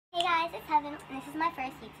guys, it's Heaven, and this is my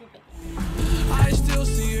first YouTube video. I still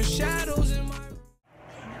see your shadows in my...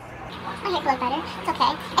 My hair could look better. It's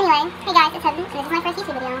okay. Anyway, hey guys, it's Heaven, and this is my first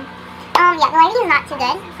YouTube video. Yeah, the lighting is not too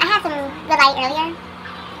good. I had some good light earlier,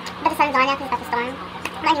 but the sun's gone now because it's about to storm.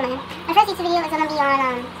 Not even mine. My first YouTube video is going to be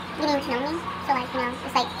on getting to know me. So like, you know,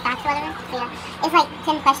 it's like facts or whatever. So yeah, it's like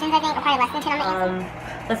 10 questions I think, or probably less than 10 on the answer.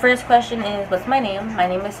 The first question is, what's my name? My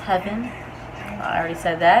name is Heaven. I already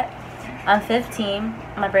said that. I'm 15.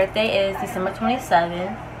 My birthday is December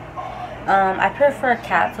 27th. I prefer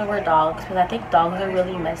cats over dogs because I think dogs are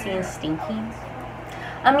really messy and stinky.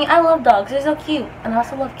 I mean, I love dogs. They're so cute. And I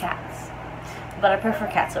also love cats. But I prefer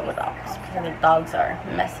cats over dogs because I think dogs are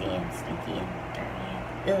messy and stinky and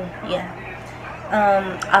dirty. Ugh, yeah. I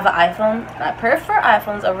have an iPhone. I prefer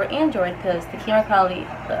iPhones over Android because the camera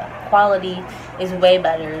quality is way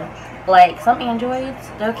better. Like, some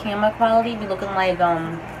Androids, their camera quality be looking like,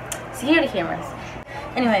 security cameras.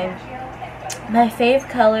 Anyway, my favorite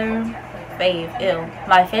color,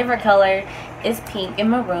 my favorite color is pink and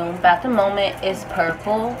maroon, but at the moment is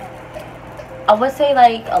purple. I would say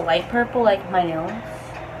like a light purple, like my nails.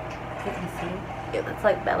 You can see, it's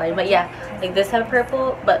like that light, but yeah, like this type of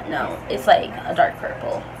purple, but no, it's like a dark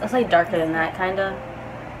purple. It's like darker than that, kinda,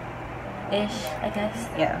 ish, I guess,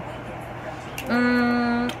 yeah.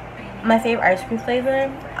 My favorite ice cream flavor,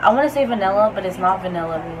 I want to say vanilla, but it's not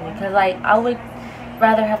vanilla really, because like I would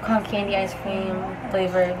rather have cotton candy ice cream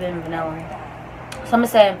flavor than vanilla. So I'm gonna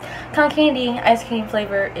say cotton candy ice cream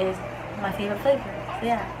flavor is my favorite flavor. So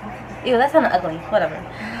yeah. Ew, that sounded ugly. Whatever.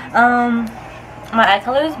 My eye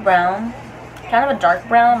color is brown, kind of a dark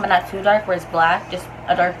brown, but not too dark where it's black, just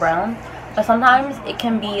a dark brown. But sometimes it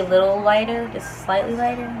can be a little lighter, just slightly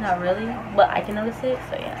lighter, not really, but I can notice it.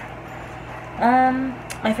 So yeah.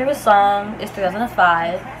 My favorite song is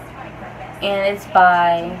 2005, and it's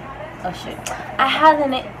by, oh shit, I had the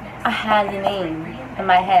name in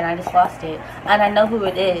my head and I just lost it, and I know who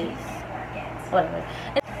it is. Whatever.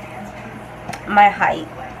 My height,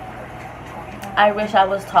 I wish I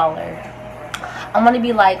was taller. I want to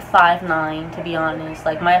be like 5'9", to be honest.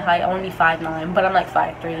 Like my height, I want to be 5'9", but I'm like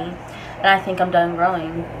 5'3", and I think I'm done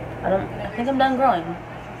growing. I think I'm done growing.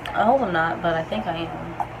 I hope I'm not, but I think I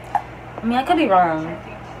am. I mean, I could be wrong,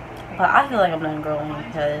 but I feel like I'm done growing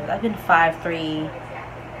because I've been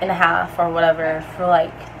 5'3.5" or whatever for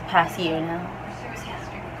like the past year now.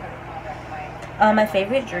 My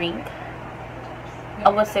favorite drink, I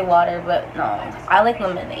would say water, but no, I like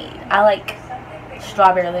lemonade. I like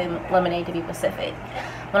strawberry lemonade, to be specific.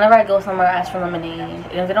 Whenever I go somewhere, I ask for lemonade, and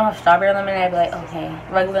if they don't have strawberry lemonade, I'd be like, okay,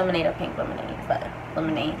 regular lemonade or pink lemonade, but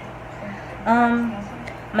lemonade.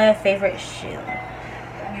 My favorite shoe,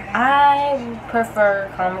 I prefer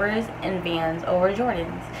Converse and Vans over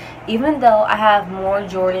Jordans. Even though I have more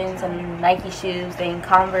Jordans and Nike shoes than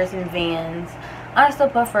Converse and Vans, I still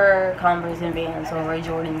prefer Converse and Vans over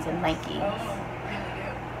Jordans and Nike.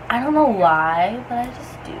 I don't know why, but I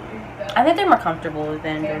just do. I think they're more comfortable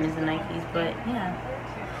than Jordans and Nikes, but yeah.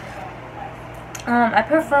 I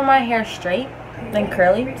prefer my hair straight than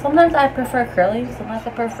curly. Sometimes I prefer curly, sometimes I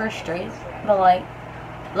prefer straight, but like,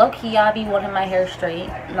 low-key, I be wanting my hair straight,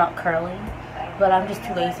 not curly, but I'm just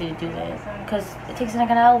too lazy to do it, because it takes like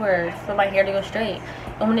an hour for my hair to go straight,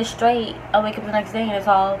 and when it's straight, I wake up the next day and it's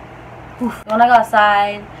all poof. When I go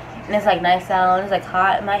outside, and it's like nice out, and it's like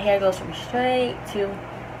hot, my hair goes from straight to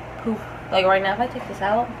poof. Like right now, if I take this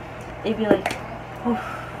out, it'd be like poof.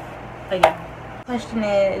 But yeah. Question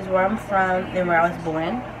is where I'm from and where I was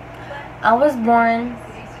born. I was born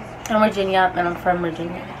in Virginia, and I'm from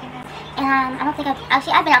Virginia. I don't think I've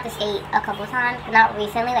been out the state a couple times, but not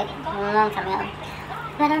recently, like a long time ago.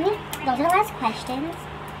 But yeah, those are the last questions.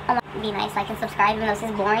 Be nice, like and subscribe, even though this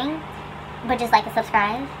is boring, but just like and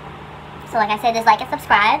subscribe. So like I said, just like and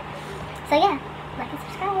subscribe. So yeah, like and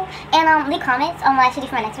subscribe. And leave comments on what I should do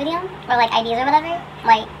for my next video, or like ideas or whatever.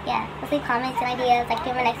 Like yeah, let's leave comments and ideas like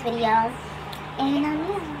do my next video. And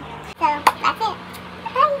yeah.